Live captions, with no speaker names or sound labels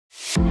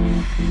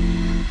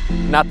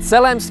Na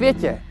celém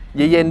světě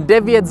je jen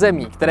 9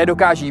 zemí, které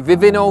dokáží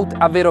vyvinout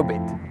a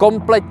vyrobit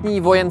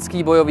kompletní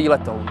vojenský bojový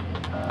letoun.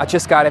 A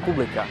Česká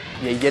republika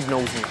je jednou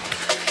z nich.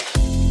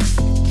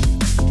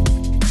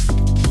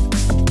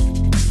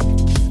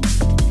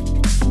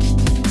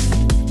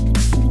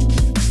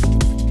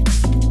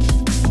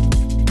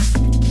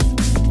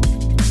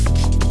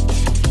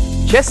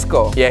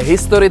 Česko je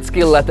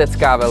historicky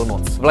letecká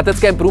velmoc. V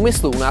leteckém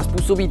průmyslu u nás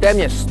působí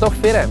téměř 100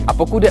 firem a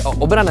pokud jde o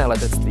obranné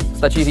letectví,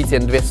 stačí říct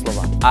jen 2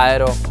 slova.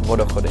 Aero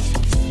Vodochody.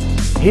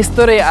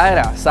 Historie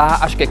Aera sahá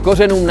až ke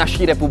kořenům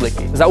naší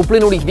republiky. Za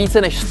uplynulých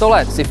více než 100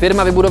 let si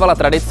firma vybudovala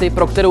tradici,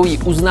 pro kterou ji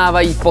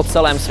uznávají po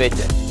celém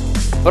světě.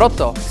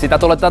 Proto si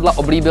tato letadla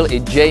oblíbil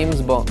i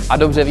James Bond. A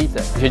dobře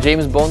víte, že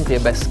James Bond je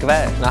bez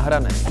Q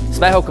nahraný.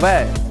 Svého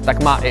Q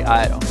tak má i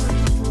Aero.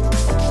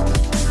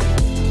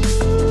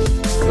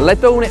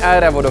 Letouny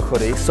Aera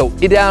Vodochody jsou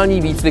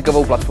ideální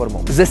výcvikovou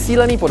platformou.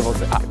 Zesílený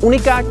podvoze a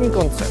unikátní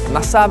koncept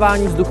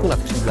nasávání vzduchu nad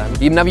křídlem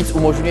jim navíc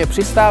umožňuje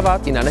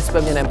přistávat i na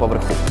nezpevněném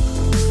povrchu.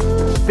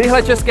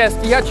 Tyhle české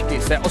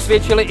stíhačky se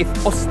osvědčily i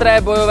v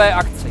ostré bojové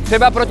akci,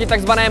 třeba proti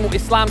takzvanému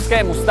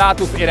Islámskému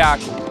státu v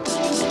Iráku.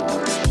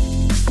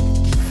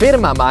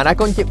 Firma má na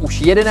kontě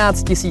už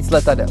 11 000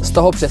 letadel, z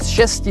toho přes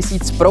 6 000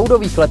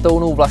 proudových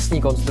letounů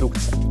vlastní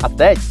konstrukce. A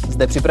teď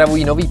zde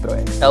připravují nový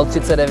projekt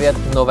L-39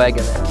 nové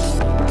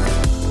generace.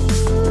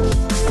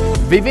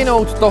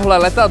 Vyvinout tohle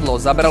letadlo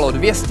zabralo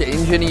 200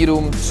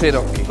 inženýrům 3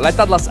 roky.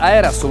 Letadla z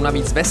Aera jsou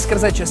navíc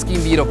veskrze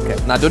českým výrobkem.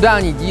 Na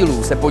dodání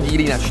dílů se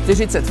podílí na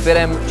 40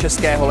 firem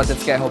českého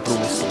leteckého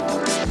průmyslu.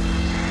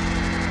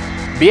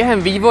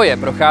 Během vývoje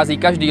prochází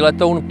každý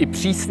letoun i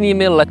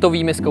přísnými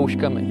letovými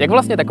zkouškami. Jak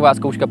vlastně taková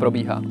zkouška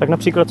probíhá? Tak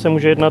například se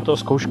může jednat o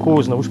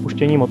zkoušku znovu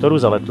spuštění motoru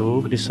za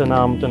letu, kdy se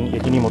nám ten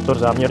jediný motor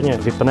záměrně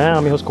vypne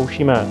a my ho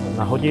zkoušíme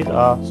nahodit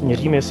a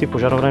měříme, jestli v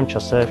požadovaném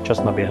čase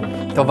včas naběhne.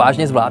 To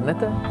vážně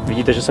zvládnete?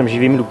 Vidíte, že jsem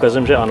živým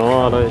důkazem, že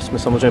ano, ale jsme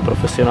samozřejmě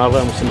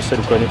profesionálové a musíme se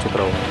důkladně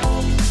připravovat.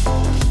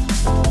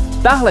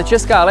 Tahle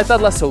česká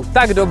letadla jsou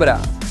tak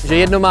dobrá, že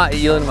jedno má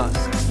i Elon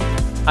Musk.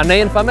 A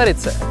nejen v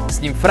Americe, s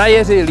ním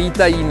frajeři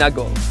lítají na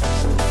golf.